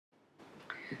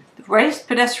The raised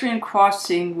pedestrian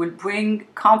crossing will bring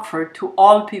comfort to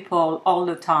all people all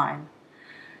the time.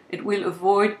 It will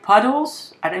avoid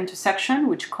puddles at intersections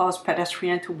which cause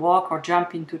pedestrians to walk or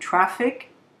jump into traffic.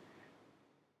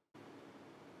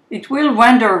 It will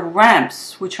render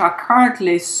ramps, which are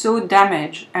currently so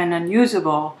damaged and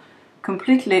unusable,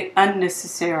 completely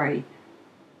unnecessary.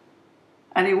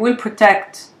 And it will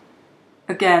protect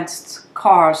against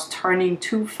cars turning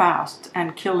too fast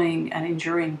and killing and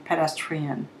injuring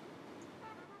pedestrians.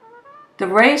 The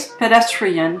raised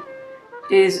pedestrian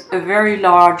is a very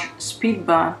large speed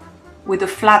bump with a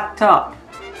flat top.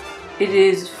 It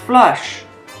is flush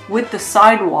with the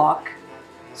sidewalk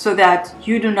so that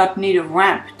you do not need a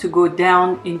ramp to go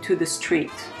down into the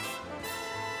street.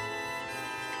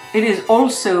 It is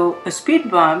also a speed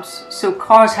bump, so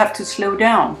cars have to slow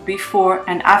down before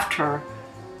and after.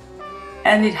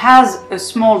 And it has a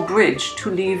small bridge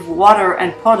to leave water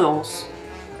and puddles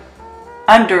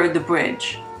under the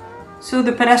bridge, so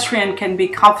the pedestrian can be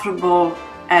comfortable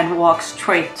and walk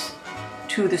straight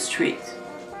to the street.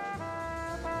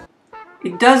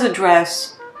 It does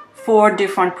address 4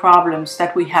 different problems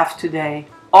that we have today,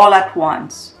 all at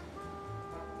once.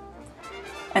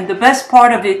 And the best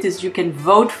part of it is you can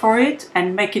vote for it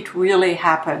and make it really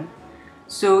happen.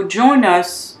 So join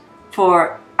us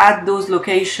at those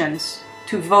locations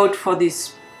to vote for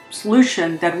this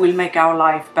solution that will make our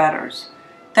life better.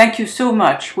 Thank you so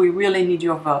much. We really need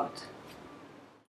your vote.